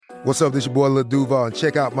What's up, this your boy Lil Duval, and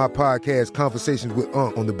check out my podcast, Conversations with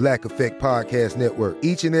Unc, on the Black Effect Podcast Network.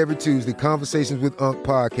 Each and every Tuesday, Conversations with Unc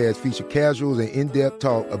podcast feature casuals and in-depth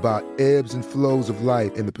talk about ebbs and flows of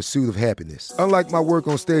life and the pursuit of happiness. Unlike my work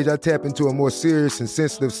on stage, I tap into a more serious and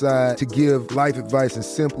sensitive side to give life advice and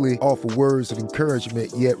simply offer words of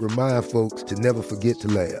encouragement, yet remind folks to never forget to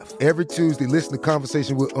laugh. Every Tuesday, listen to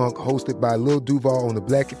Conversations with Unc, hosted by Lil Duval on the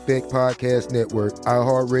Black Effect Podcast Network,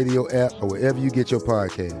 iHeartRadio app, or wherever you get your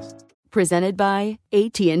podcasts. Presented by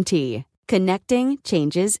AT&T. Connecting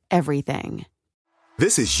changes everything.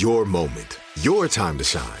 This is your moment, your time to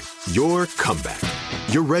shine, your comeback.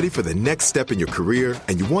 You're ready for the next step in your career,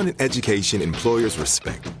 and you want an education employers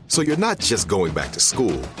respect. So you're not just going back to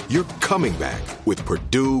school, you're coming back with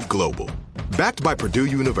Purdue Global. Backed by Purdue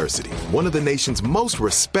University, one of the nation's most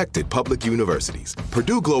respected public universities,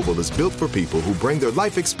 Purdue Global is built for people who bring their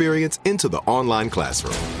life experience into the online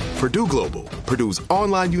classroom. Purdue Global, Purdue's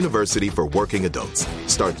online university for working adults.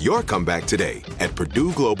 Start your comeback today at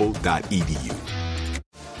purdueglobal.edu.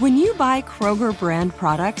 When you buy Kroger brand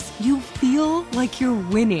products, you feel like you're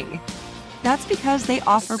winning. That's because they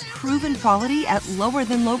offer proven quality at lower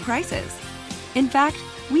than low prices. In fact,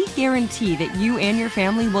 we guarantee that you and your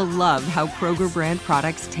family will love how Kroger brand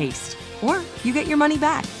products taste, or you get your money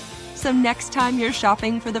back. So next time you're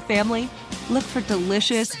shopping for the family, look for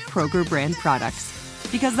delicious Kroger brand products,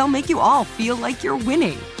 because they'll make you all feel like you're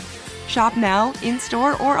winning. Shop now,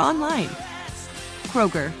 in-store, or online.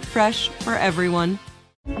 Kroger, fresh for everyone.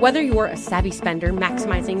 Whether you're a savvy spender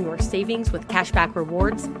maximizing your savings with cashback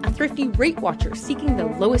rewards, a thrifty rate watcher seeking the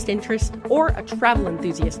lowest interest, or a travel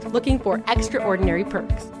enthusiast looking for extraordinary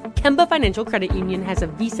perks, Kemba Financial Credit Union has a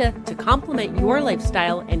visa to complement your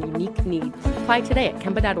lifestyle and unique needs. Apply today at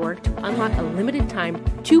Kemba.org to unlock a limited-time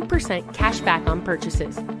 2% cash back on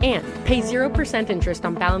purchases and pay 0% interest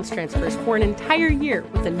on balance transfers for an entire year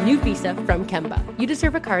with a new visa from Kemba. You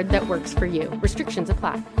deserve a card that works for you. Restrictions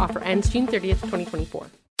apply. Offer ends June 30th, 2024.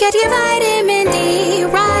 Get your vitamin D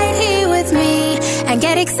right here with me and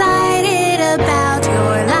get excited about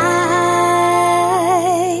your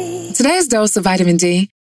life. Today's dose of vitamin D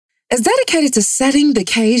is dedicated to setting the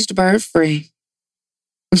caged bird free.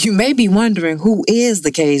 You may be wondering, who is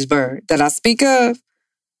the caged bird that I speak of?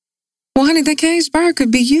 Well, honey, that caged bird could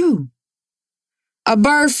be you. A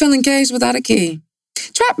bird feeling caged without a key.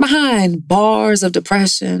 Trapped behind bars of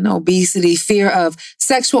depression, obesity, fear of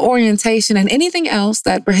sexual orientation, and anything else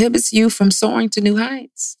that prohibits you from soaring to new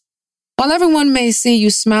heights. While everyone may see you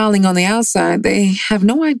smiling on the outside, they have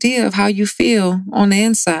no idea of how you feel on the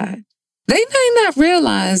inside. They may not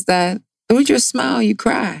realize that through your smile, you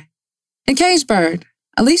cry. In Caged Bird,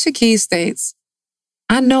 Alicia Keys states,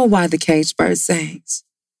 "I know why the caged bird sings.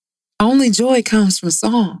 Only joy comes from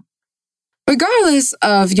song." Regardless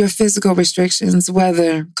of your physical restrictions,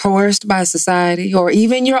 whether coerced by society or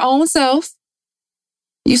even your own self,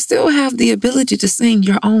 you still have the ability to sing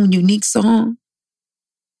your own unique song.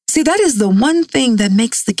 See, that is the one thing that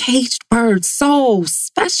makes the caged bird so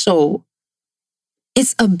special.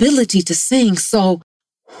 Its ability to sing. So,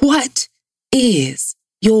 what is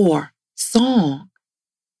your song?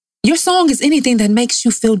 Your song is anything that makes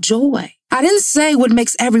you feel joy. I didn't say what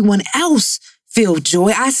makes everyone else feel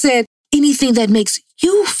joy. I said anything that makes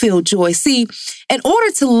you feel joy. See, in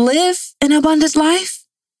order to live an abundant life,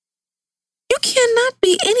 you cannot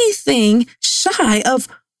be anything shy of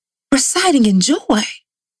reciting in joy.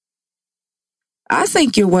 I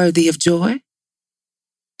think you're worthy of joy.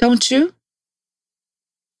 Don't you?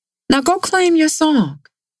 Now go claim your song.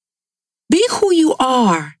 Be who you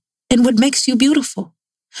are and what makes you beautiful.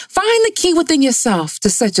 Find the key within yourself to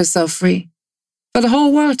set yourself free for the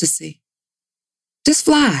whole world to see. Just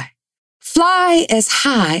fly. Fly as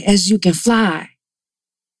high as you can fly.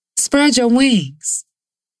 Spread your wings.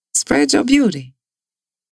 Spread your beauty.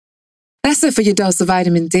 That's it for your dose of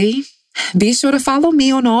vitamin D. Be sure to follow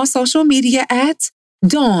me on all social media at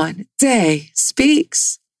Dawn Day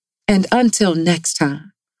Speaks. And until next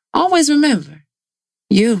time, always remember,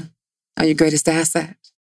 you are your greatest asset.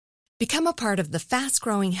 Become a part of the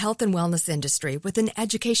fast-growing health and wellness industry with an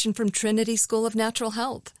education from Trinity School of Natural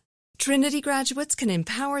Health. Trinity graduates can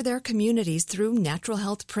empower their communities through natural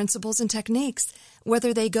health principles and techniques,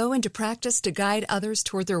 whether they go into practice to guide others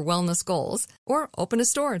toward their wellness goals or open a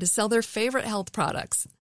store to sell their favorite health products.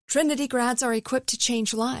 Trinity grads are equipped to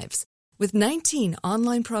change lives with 19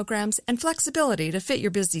 online programs and flexibility to fit your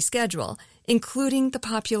busy schedule, including the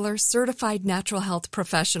popular Certified Natural Health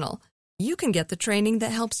Professional. You can get the training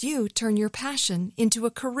that helps you turn your passion into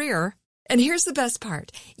a career. And here's the best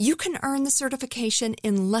part. You can earn the certification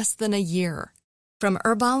in less than a year. From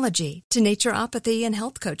herbology to naturopathy and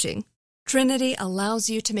health coaching, Trinity allows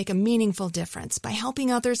you to make a meaningful difference by helping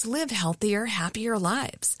others live healthier, happier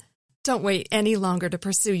lives. Don't wait any longer to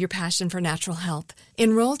pursue your passion for natural health.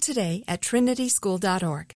 Enroll today at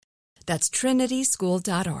trinityschool.org. That's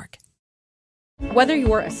trinityschool.org. Whether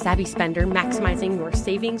you're a savvy spender maximizing your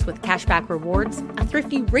savings with cashback rewards, a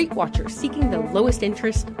thrifty rate watcher seeking the lowest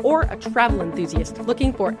interest, or a travel enthusiast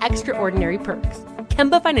looking for extraordinary perks,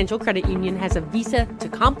 Kemba Financial Credit Union has a visa to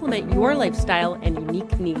complement your lifestyle and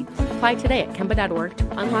unique needs. Apply today at Kemba.org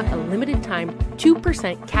to unlock a limited time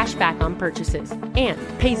 2% cash back on purchases and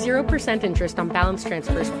pay 0% interest on balance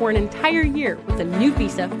transfers for an entire year with a new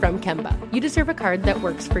visa from Kemba. You deserve a card that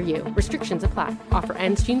works for you. Restrictions apply. Offer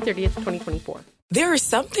ends June 30th, 2024. There are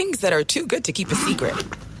some things that are too good to keep a secret.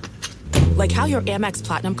 Like how your Amex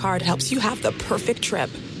Platinum card helps you have the perfect trip.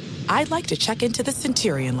 I'd like to check into the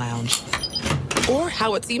Centurion Lounge. Or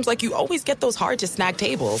how it seems like you always get those hard-to-snag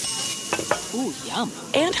tables. Ooh, yum.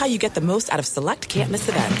 And how you get the most out of select can't-miss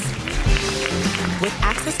events. With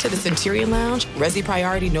access to the Centurion Lounge, Resi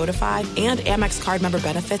Priority Notified, and Amex card member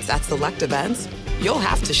benefits at select events, you'll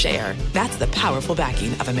have to share. That's the powerful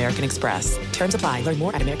backing of American Express. Terms apply. Learn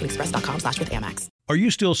more at americanexpress.com/withAmex. Are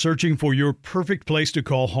you still searching for your perfect place to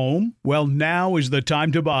call home? Well, now is the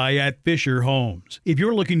time to buy at Fisher Homes. If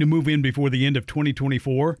you're looking to move in before the end of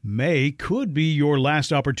 2024, May could be your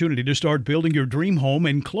last opportunity to start building your dream home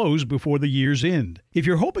and close before the year's end. If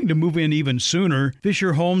you're hoping to move in even sooner,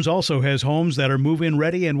 Fisher Homes also has homes that are move-in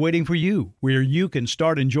ready and waiting for you, where you can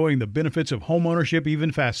start enjoying the benefits of homeownership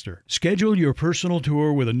even faster. Schedule your personal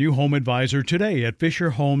tour with a new home advisor today at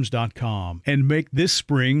FisherHomes.com and make this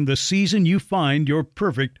spring the season you find your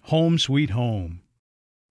perfect home sweet home.